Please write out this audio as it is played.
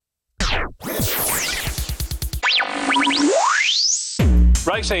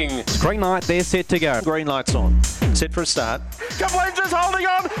Racing. Green light, they're set to go. Green light's on. Set for a start. Koblenz is holding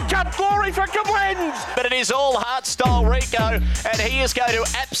on. Cut glory for Koblenz. But it is all heart-style Rico, and he is going to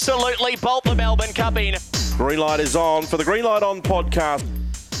absolutely bolt the Melbourne Cup in. Green light is on for the Green Light On podcast.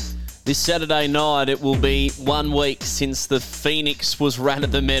 This Saturday night, it will be 1 week since the Phoenix was run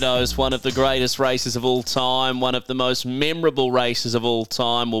at the Meadows, one of the greatest races of all time, one of the most memorable races of all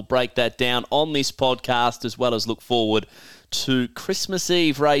time. We'll break that down on this podcast, as well as look forward to Christmas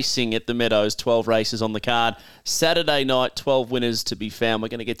Eve racing at the Meadows. 12 races on the card. Saturday night, 12 winners to be found. We're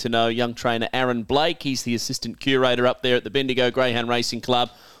going to get to know young trainer Aaron Blake. He's the assistant curator up there at the Bendigo Greyhound Racing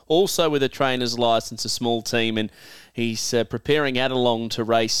Club. Also with a trainer's licence, a small team, and he's preparing Adelong to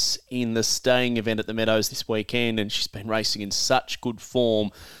race in the staying event at the Meadows this weekend, and she's been racing in such good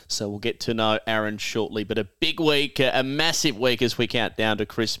form. So we'll get to know Aaron shortly. But a big week, a massive week as we count down to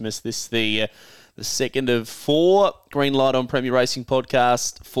Christmas. This is the second of 4 Green Light on Premier Racing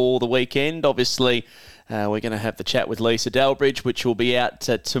podcast for the weekend. Obviously, we're going to have the chat with Lisa Dalbridge, which will be out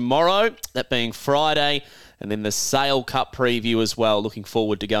tomorrow, that being Friday. And then the Sale Cup preview as well. Looking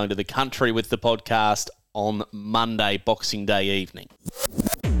forward to going to the country with the podcast on Monday, Boxing Day evening.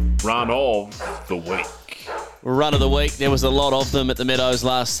 Run of the week. Run of the week. There was a lot of them at the Meadows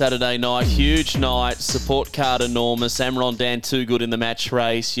last Saturday night. Huge night. Support card enormous. Amron Dan too good in the match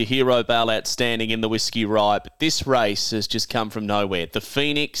race. Your Hero Bell outstanding in the Whiskey Ride. But this race has just come from nowhere. The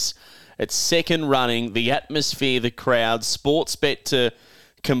Phoenix, its second running, the atmosphere, the crowd, sports bet to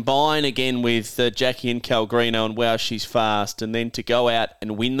combine again with Jackie and Calgrino and Wow She's Fast, and then to go out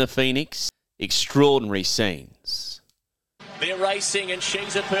and win the Phoenix. Extraordinary scenes. They're racing, and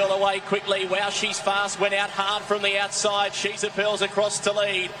She's a Pearl away quickly. Wow She's Fast went out hard from the outside. She's a Pearl's across to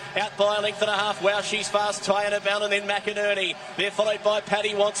lead. Out by a length and a half. Wow She's Fast, Tiana Bell, and then McInerney. They're followed by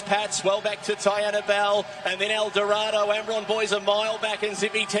Paddy Wants Pats. Well back to Tiana Bell, and then El Dorado. Amron Boys a mile back, and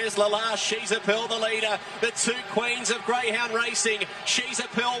Zippy Tesla last. She's a Pearl the leader. The two queens of Greyhound Racing. She's a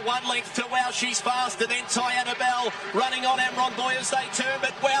Pearl 1 length to Wow She's Fast, and then Tiana Bell running on Amron Boy as they turn.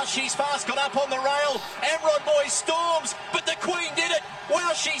 But Wow She's Fast got up on the rail. Amron Boy storms, but the Queen did it.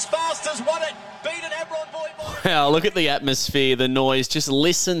 Wow She's Fast has won it. Beat an Amron Boy by... Wow, look at the atmosphere, the noise. Just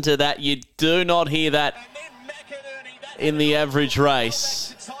listen to that. You do not hear that in the average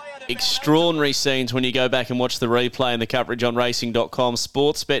race. Extraordinary scenes when you go back and watch the replay and the coverage on racing.com.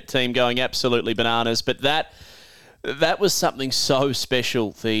 Sportsbet team going absolutely bananas. But that was something so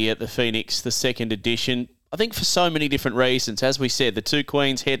special, the Phoenix, the second edition. I think for so many different reasons. As we said, the two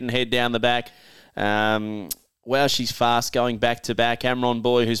queens head and head down the back. Wow She's Fast going back-to-back. Amron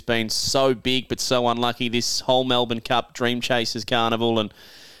Boy, who's been so big but so unlucky this whole Melbourne Cup Dream Chasers Carnival, and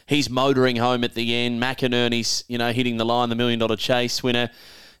he's motoring home at the end. McInerney's, hitting the line, the $1 Million Chase winner.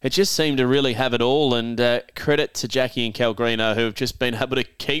 It just seemed to really have it all, and credit to Jackie and Calgrino, who have just been able to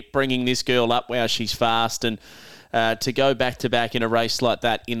keep bringing this girl up, Wow She's Fast, and to go back-to-back in a race like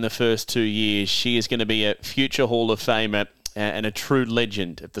that in the first 2 years. She is going to be a future Hall of Famer and a true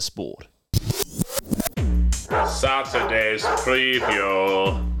legend of the sport. Saturday's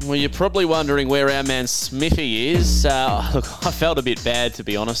preview. Well, you're probably wondering where our man Smiffy is. Look, I felt a bit bad, to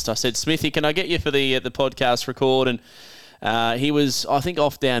be honest. I said, Smithy, can I get you for the podcast record? And he was, I think,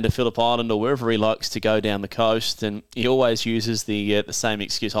 off down to Phillip Island or wherever he likes to go down the coast, and he always uses the same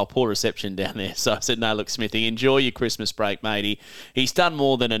excuse, poor reception down there. So I said, no, look, Smithy, enjoy your Christmas break, mate. He's done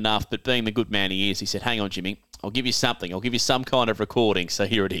more than enough, but being the good man he is, he said, hang on, Jimmy, I'll give you something. I'll give you some kind of recording. So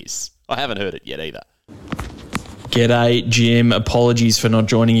here it is. I haven't heard it yet either. G'day, Jim. Apologies for not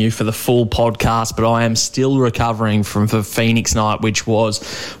joining you for the full podcast, but I am still recovering from the Phoenix night, which was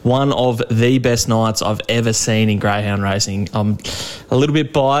one of the best nights I've ever seen in greyhound racing. I'm a little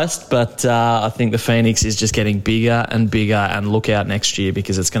bit biased, but I think the Phoenix is just getting bigger and bigger, and look out next year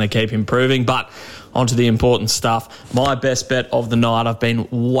because it's going to keep improving. But onto the important stuff. My best bet of the night. I've been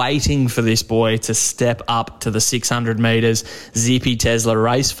waiting for this boy to step up to the 600 metres. Zippy Tesla,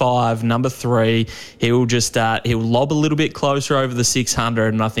 race 5, number 3. He'll lob a little bit closer over the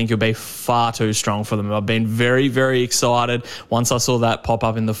 600, and I think he'll be far too strong for them. I've been very, very excited once I saw that pop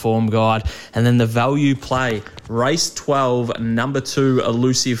up in the form guide. And then the value play, race 12, number 2,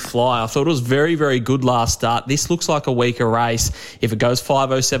 Elusive Fly. I thought it was very, very good last start. This looks like a weaker race. If it goes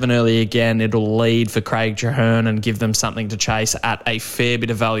 5:07 early again, it'll lead for Craig Traherne and give them something to chase at a fair bit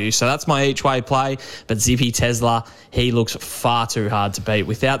of value. So that's my each way play. But Zippy Tesla, he looks far too hard to beat.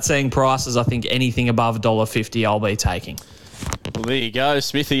 Without seeing prices, I think anything above $1.50 I'll be taking. Well, there you go,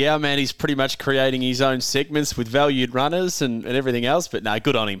 Smithy. Our man, he's pretty much creating his own segments with valued runners and everything else. But no,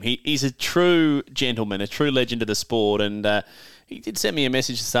 good on him. He's a true gentleman, a true legend of the sport. And He did send me a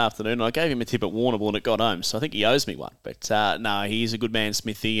message this afternoon, and I gave him a tip at Warrnambool and it got home, so I think he owes me one. But no, he is a good man,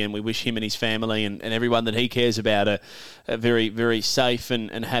 Smithy, and we wish him and his family and everyone that he cares about a very, very safe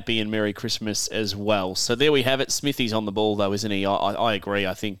and happy and Merry Christmas as well. So there we have it. Smithy's on the ball, though, isn't he? I agree.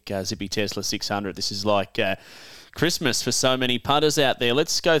 I think Zippy Tesla 600, this is like Christmas for so many punters out there.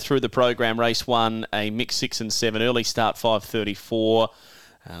 Let's go through the program. Race 1, a mix 6 and 7, early start 5:34.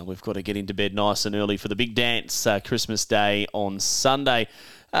 We've got to get into bed nice and early for the big dance, Christmas Day on Sunday.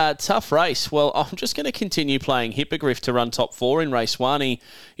 Tough race. Well, I'm just going to continue playing Hippogriff to run top 4 in race 1.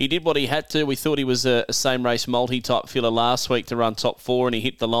 He did what he had to. We thought he was a same race multi-type filler last week to run top 4, and he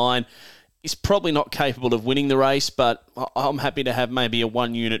hit the line. He's probably not capable of winning the race, but I'm happy to have maybe a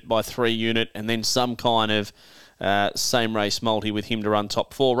 1 unit by 3 unit and then some kind of same race multi with him to run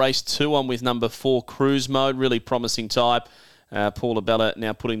top 4. Race 2 on with number 4, Cruise Mode, really promising type. Paula Bella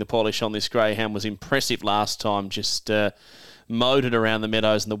now putting the polish on this greyhound, was impressive last time, just mowed it around the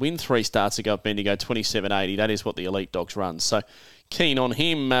Meadows, and the win 3 starts ago at Bendigo, 27.80. That is what the elite dogs run. So keen on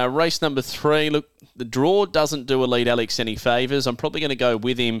him. Race number 3, look, the draw doesn't do Elite Alex any favours. I'm probably going to go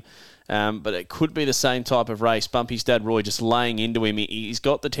with him, but it could be the same type of race. Bumpy's Dad Roy just laying into him. He's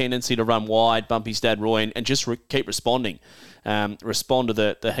got the tendency to run wide, Bumpy's Dad Roy, and just keep responding. Respond to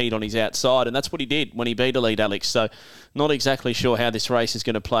the heat on his outside, and that's what he did when he beat Elite Alex. So not exactly sure how this race is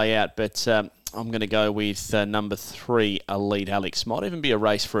going to play out, but I'm going to go with number 3, Elite Alex. Might even be a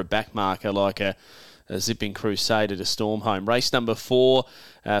race for a back marker like a Zipping Crusader to storm home. Race number 4,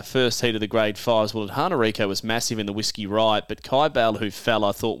 first heat of the Grade 5s. Well, Hanarico was massive in the Whiskey Riot, but Kai Bale, who fell,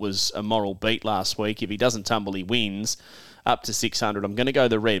 I thought was a moral beat last week. If he doesn't tumble, he wins. Up to 600. I'm going to go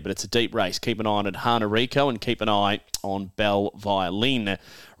the red, but it's a deep race. Keep an eye on it, Hanarico, and keep an eye on Bell Violin.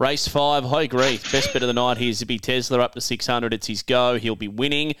 Race 5, I agree. Best bet of the night here, Zippy Tesla, up to 600. It's his go. He'll be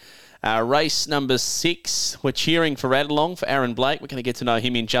winning. Race number 6, we're cheering for Adelong, for Aaron Blake. We're going to get to know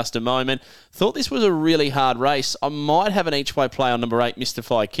him in just a moment. Thought this was a really hard race. I might have an each-way play on number 8,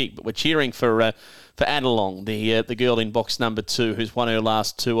 Mystify Kick, but we're cheering for Adelong, the girl in box number 2, who's won her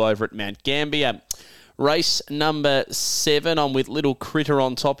last 2 over at Mount Gambier. Race number 7, I'm with Little Critter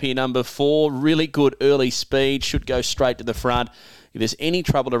on top here, number 4. Really good early speed, should go straight to the front. If there's any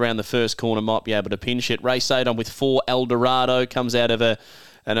trouble around the first corner, might be able to pinch it. Race 8, I'm with 4, Eldorado, comes out of an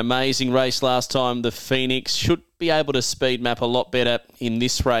amazing race last time. The Phoenix should be able to speed map a lot better in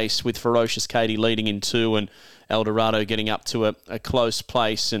this race with Ferocious Katie leading in 2 and Eldorado getting up to a close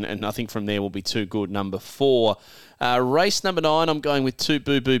place, and I think from there will be 2 good, number 4. Race number 9, I'm going with 2,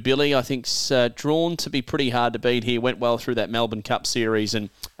 Boo Boo Billy. I think's drawn to be pretty hard to beat here. Went well through that Melbourne Cup series and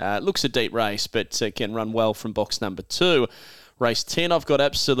looks a deep race, but can run well from box number 2. Race 10, I've got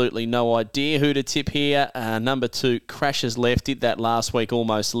absolutely no idea who to tip here. Number 2, Crashes Left, did that last week,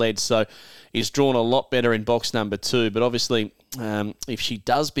 almost led, so is drawn a lot better in box number 2. But obviously, if she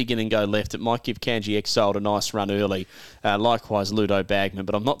does begin and go left, it might give Kanji Exiled a nice run early. Likewise, Ludo Bagman,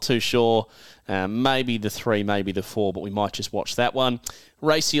 but I'm not too sure. Maybe the 3, maybe the 4, but we might just watch that one.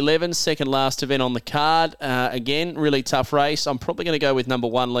 Race 11, second last event on the card. Again, really tough race. I'm probably going to go with number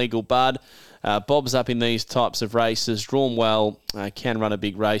 1, Legal Bud. Bob's up in these types of races, drawn well, can run a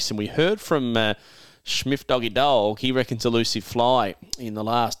big race. And we heard from Schmiff Doggy Dog, he reckons Elusive Fly in the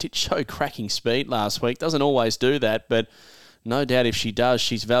last. Did show cracking speed last week. Doesn't always do that, but no doubt if she does,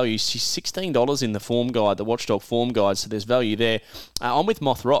 she's value. She's $16 in the form guide, the Watchdog form guide, so there's value there. I'm with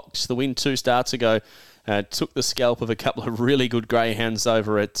Moth Rocks. The win 2 starts ago took the scalp of a couple of really good greyhounds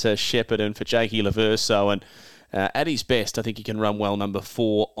over at Shepparton for Jakey Laverso, and at his best, I think he can run well, number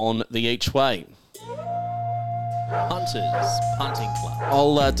 4 on the each way. Hunters Punting Club.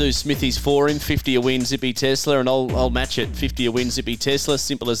 I'll do Smithies for him, 50 a win, Zippy Tesla, and I'll match it, 50 a win, Zippy Tesla.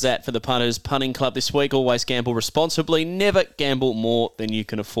 Simple as that for the Punters Punting Club this week. Always gamble responsibly. Never gamble more than you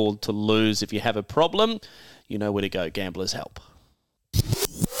can afford to lose. If you have a problem, you know where to go. Gamblers help.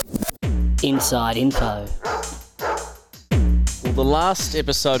 Inside info. Well, the last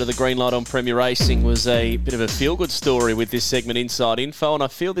episode of the Green Light on Premier Racing was a bit of a feel-good story with this segment, Inside Info, and I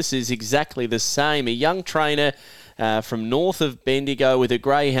feel this is exactly the same. A young trainer from north of Bendigo with a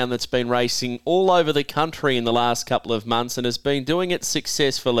greyhound that's been racing all over the country in the last couple of months and has been doing it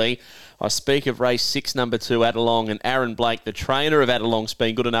successfully. I speak of race 6, number 2, Adelong, and Aaron Blake, the trainer of Adelong's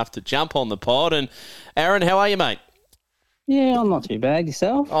been good enough to jump on the pod. And Aaron, how are you, mate? Yeah, I'm not too bad.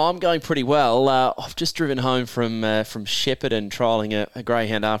 Yourself? Oh, I'm going pretty well. I've just driven home from Shepparton trialling a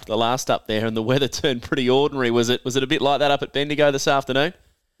greyhound after the last up there, and the weather turned pretty ordinary. Was it a bit like that up at Bendigo this afternoon?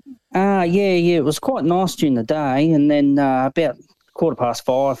 Yeah. It was quite nice during the day, and then about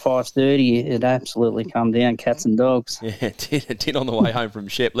 5:30, it absolutely come down, cats and dogs. Yeah, it did on the way home from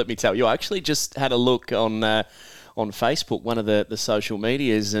Shep. Let me tell you, I actually just had a look on on Facebook, one of the social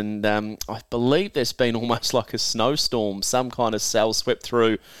medias, and I believe there's been almost like a snowstorm, some kind of cell swept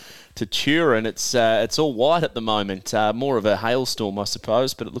through to Turin. It's all white at the moment, more of a hailstorm, I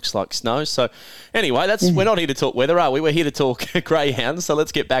suppose, but it looks like snow. So anyway, we're not here to talk weather, are we? We're here to talk greyhounds, so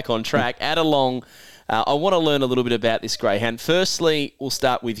let's get back on track. Adelong, I want to learn a little bit about this greyhound. Firstly, we'll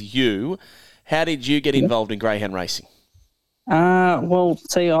start with you. How did you get involved in greyhound racing? Well,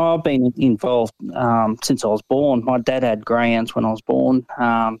 see, I've been involved since I was born. My dad had greyhounds when I was born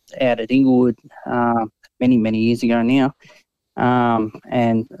out at Inglewood many, many years ago now.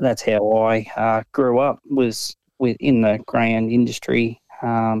 And that's how I grew up, was in the greyhound industry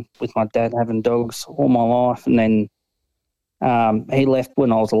with my dad having dogs all my life. And then he left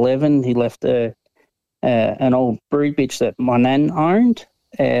when I was 11. He left an old brood bitch that my nan owned,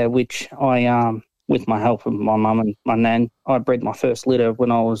 which I, with my help of my mum and my nan, I bred my first litter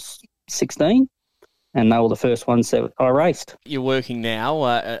when I was 16. And they were the first ones that I raced. You're working now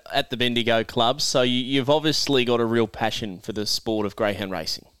at the Bendigo Club, so you've obviously got a real passion for the sport of greyhound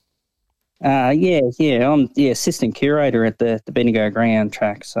racing. Yeah. I'm the assistant curator at the Bendigo Greyhound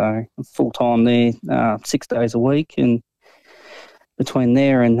track, so I'm full-time there 6 days a week. And between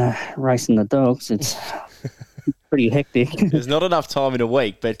there and racing the dogs, it's pretty hectic. There's not enough time in a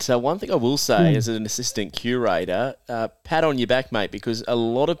week, but one thing I will say as an assistant curator, pat on your back, mate, because a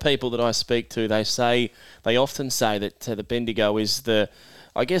lot of people that I speak to, they often say that the Bendigo is the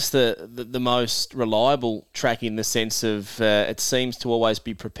most reliable track in the sense of it seems to always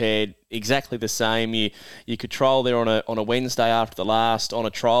be prepared exactly the same. You could trial there on a Wednesday after the last, on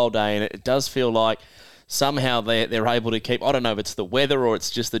a trial day, and it does feel like somehow they're able to keep, I don't know if it's the weather or it's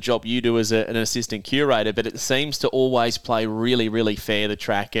just the job you do as an assistant curator, but it seems to always play really, really fair, the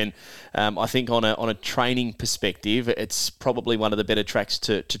track. And I think on a training perspective, it's probably one of the better tracks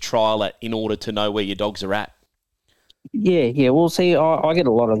to trial at in order to know where your dogs are at. Yeah. Well, see, I get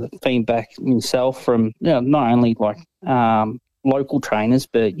a lot of feedback myself from not only like local trainers,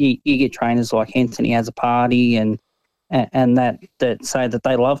 but you get trainers like Anthony Has a Party and that say that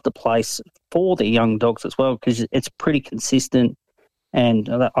they love the place for the young dogs as well, because it's pretty consistent. And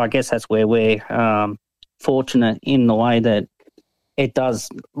I guess that's where we're fortunate in the way that it does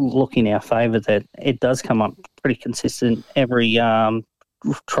look in our favour, that it does come up pretty consistent every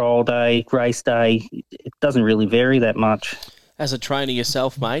trial day, race day. It doesn't really vary that much. As a trainer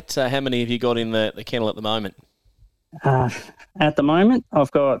yourself, mate, how many have you got in the kennel at the moment? At the moment,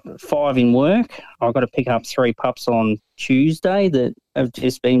 I've got 5 in work. I've got to pick up 3 pups on Tuesday that have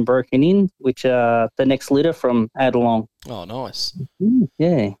just been broken in, which are the next litter from Adelong. Oh, nice.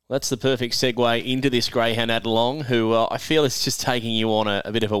 Yeah. That's the perfect segue into this greyhound Adelong, who I feel is just taking you on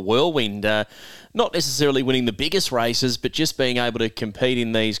a bit of a whirlwind. Not necessarily winning the biggest races, but just being able to compete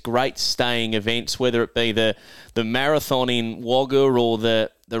in these great staying events, whether it be the marathon in Wagga or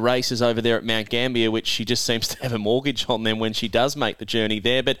the races over there at Mount Gambier, which she just seems to have a mortgage on them when she does make the journey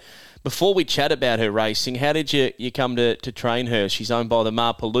there. But before we chat about her racing, how did you come to train her? She's owned by the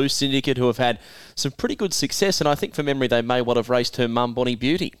Marpaloo Syndicate, who have had some pretty good success, and I think from memory they may well have raced her mum, Bonnie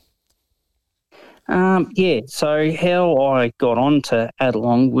Beauty. Yeah, so how I got on to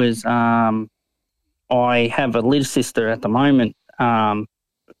Adelong was I have a little sister at the moment,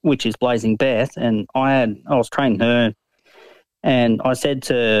 which is Blazing Beth, and I was training her, and I said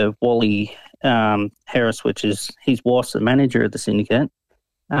to Wally Harris, which is his wife's the manager of the syndicate,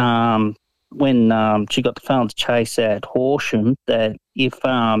 when she got the fail to chase at Horsham, that if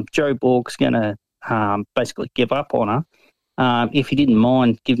Joe Borg's going to basically give up on her, if he didn't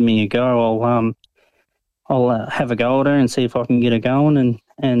mind giving me a go, I'll have a go at her and see if I can get her going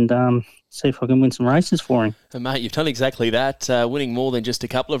and see if I can win some races for him. And mate, you've done exactly that, winning more than just a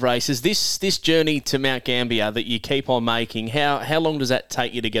couple of races. This journey to Mount Gambier that you keep on making, how long does that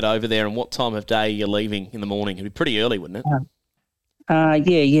take you to get over there, and what time of day are you leaving in the morning? It'd be pretty early, wouldn't it?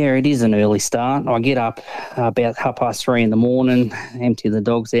 Yeah, it is an early start. I get up about 3:30 in the morning, empty the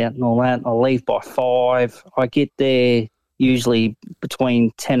dogs out and all that. I leave by 5. I get there usually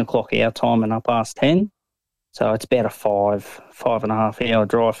between 10 o'clock our time and 10:30. So it's about a 5.5 hour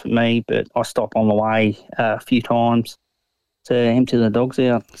drive for me, but I stop on the way a few times to empty the dogs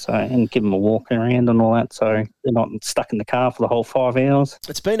out, and give them a walk around and all that, so they're not stuck in the car for the whole 5 hours.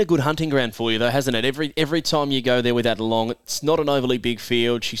 It's been a good hunting ground for you, though, hasn't it? Every time you go there with Adelong, it's not an overly big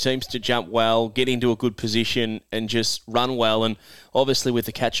field. She seems to jump well, get into a good position, and just run well. And obviously with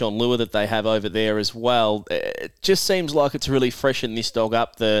the catch-on lure that they have over there as well, it just seems like it's really freshened this dog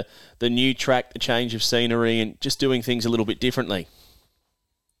up, the new track, the change of scenery, and just doing things a little bit differently.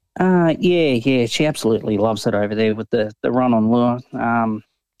 Yeah, she absolutely loves it over there with the run on lure.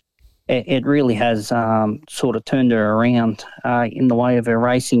 it really has sort of turned her around in the way of her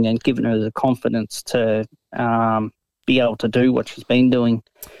racing and given her the confidence to be able to do what she's been doing.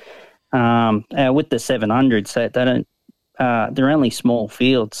 With the 700s, they don't. They're only small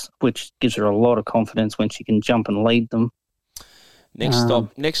fields, which gives her a lot of confidence when she can jump and lead them.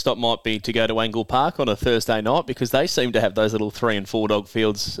 Next stop might be to go to Angle Park on a Thursday night, because they seem to have those little 3 and 4 dog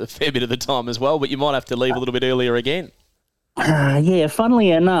fields a fair bit of the time as well. But you might have to leave a little bit earlier again. Yeah,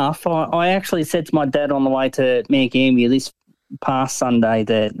 funnily enough, I actually said to my dad on the way to Mount Gambier this past Sunday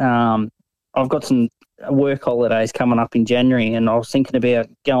that I've got some work holidays coming up in January, and I was thinking about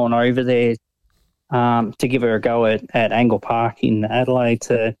going over there to give her a go at Angle Park in Adelaide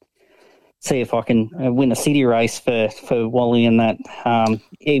to see if I can win a city race for Wally and that,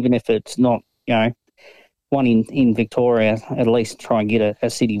 even if it's not, one in Victoria, at least try and get a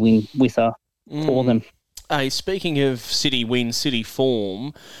city win with her for them. Hey, speaking of city win, city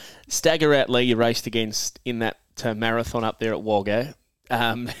form, Stagger Out Lee you raced against in that marathon up there at Wagga.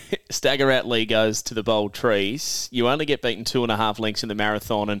 Stagger Out Lee goes to the Bold Trees. You only get beaten 2.5 lengths in the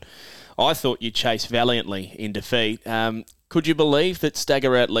marathon, and I thought you chased valiantly in defeat. Could you believe that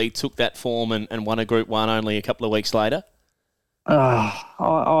Stagger Out Lee took that form and won a Group 1 only a couple of weeks later?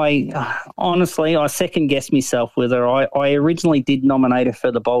 I honestly, I second-guessed myself with her. I originally did nominate her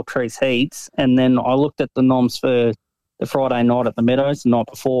for the Bold Trees Heats, and then I looked at the noms for the Friday night at the Meadows the night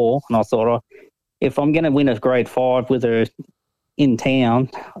before, and I thought, if I'm going to win a Grade 5 with her in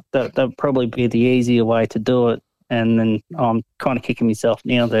town, that'd probably be the easier way to do it. And then I'm kind of kicking myself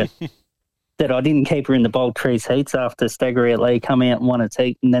now that that I didn't keep her in the Bold Trees Heats after Stagger Out Lee come out and won a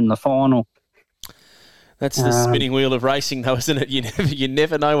heat and then the final. That's the spinning wheel of racing, though, isn't it? You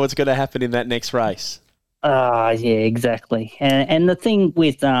never know what's going to happen in that next race. Yeah, exactly. And the thing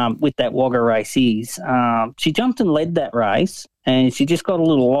with that Wagga race is she jumped and led that race, and she just got a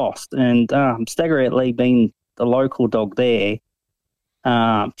little lost. And Stagger Out Lee, being the local dog there,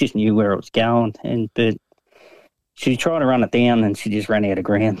 just knew where it was going. But she tried to run it down, and she just ran out of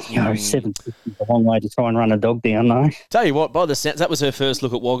ground. 750 is a long way to try and run a dog down, though. Tell you what, by the sounds, that was her first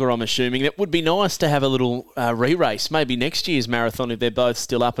look at Wagga, I'm assuming. It would be nice to have a little re-race, maybe next year's marathon, if they're both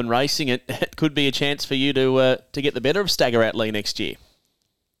still up and racing. It could be a chance for you to get the better of Stagger Out Lee next year.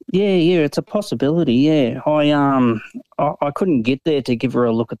 Yeah, it's a possibility, yeah. I couldn't get there to give her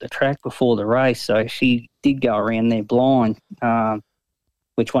a look at the track before the race, so she did go around there blind,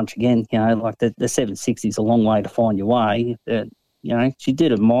 which once again, like the 760 is a long way to find your way. She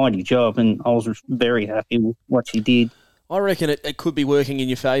did a mighty job, and I was very happy with what she did. I reckon it could be working in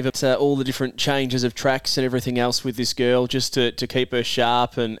your favour. All the different changes of tracks and everything else with this girl, just to keep her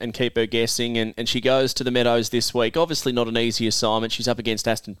sharp and keep her guessing. And she goes to the Meadows this week. Obviously not an easy assignment. She's up against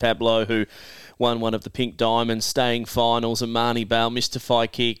Aston Pablo, who won one of the Pink Diamonds, staying finals, Amani Bale, Mystify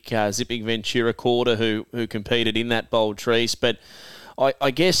Kick, Zipping Ventura Quarter, who competed in that Bold Trees. But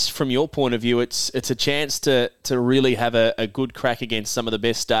I guess from your point of view, it's a chance to really have a good crack against some of the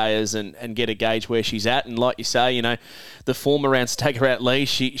best stayers and get a gauge where she's at. And like you say, the form around Stagger Out Lee,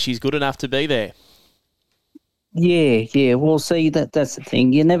 she's good enough to be there. Yeah. Well, see, that's the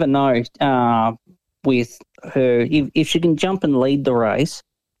thing. You never know with her. If she can jump and lead the race,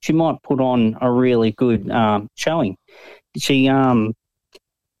 she might put on a really good showing. She has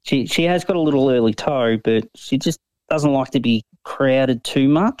got a little early toe, but she just doesn't like to be crowded too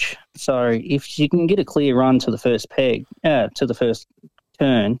much. So if she can get a clear run to the first to the first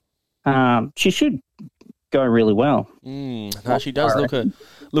turn, she should go really well. No, she does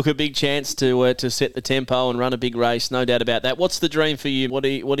look a big chance to set the tempo and run a big race, no doubt about that. What's the dream for you? What do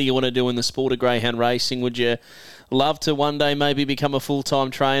you want to do in the sport of greyhound racing? Would you love to one day maybe become a full-time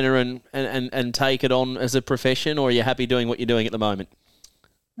trainer and take it on as a profession, or are you happy doing what you're doing at the moment?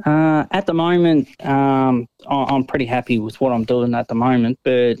 At the moment, I'm pretty happy with what I'm doing at the moment,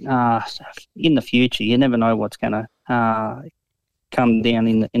 but in the future, you never know what's going to come down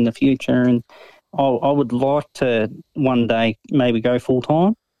in the future, and I would like to one day maybe go full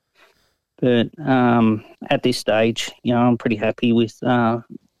time, but at this stage, I'm pretty happy with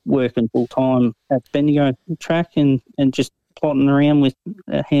working full time at Bendigo track and just plotting around with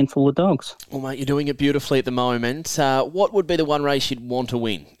a handful of dogs. Well, mate, you're doing it beautifully at the moment. What would be the one race you'd want to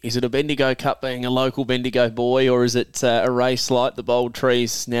win? Is it a Bendigo Cup, being a local Bendigo boy, or is it a race like the Bold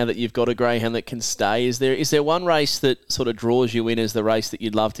Trees now that you've got a greyhound that can stay? Is there one race that sort of draws you in as the race that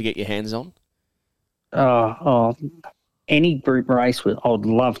you'd love to get your hands on? Any group race, I'd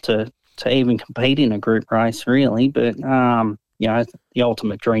love to even compete in a group race, really. But, the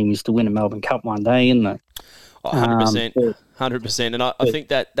ultimate dream is to win a Melbourne Cup one day, isn't it? 100%. And I think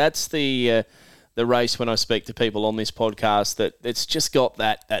that's the the race when I speak to people on this podcast that it's just got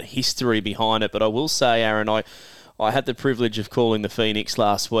that history behind it. But I will say, Aaron, I had the privilege of calling the Phoenix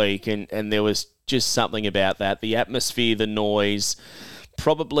last week, and there was just something about that. The atmosphere, the noise,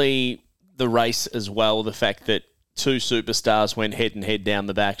 probably the race as well, the fact that two superstars went head-and-head down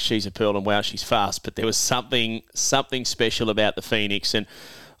the back. She's a Pearl and Wow, She's Fast. But there was something special about the Phoenix, and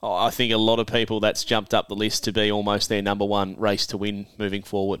I think a lot of people that's jumped up the list to be almost their number one race to win moving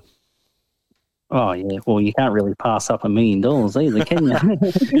forward. Oh, yeah. Well, you can't really pass up $1 million either, can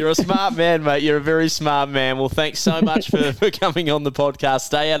you? You're a smart man, mate. You're a very smart man. Well, thanks so much for coming on the podcast.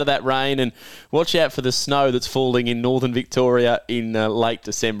 Stay out of that rain and watch out for the snow that's falling in northern Victoria in late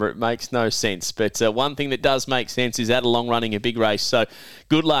December. It makes no sense. But one thing that does make sense is Adelong running a big race. So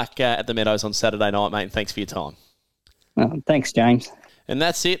good luck at the Meadows on Saturday night, mate, and thanks for your time. Thanks, James. And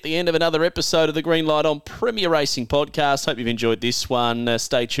that's it, the end of another episode of the Green Light on Premier Racing Podcast. Hope you've enjoyed this one.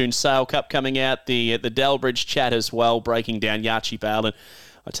 Stay tuned, Sail Cup coming out, the Dalbridge chat as well, breaking down Yachi Vale. And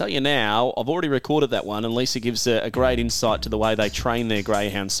I tell you now, I've already recorded that one, and Lisa gives a great insight to the way they train their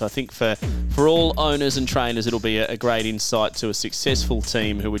greyhounds. So I think for all owners and trainers, it'll be a great insight to a successful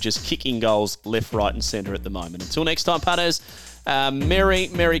team who are just kicking goals left, right and centre at the moment. Until next time, punters,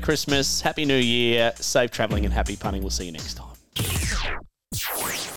 Merry Christmas, Happy New Year, safe travelling and happy punting. We'll see you next time.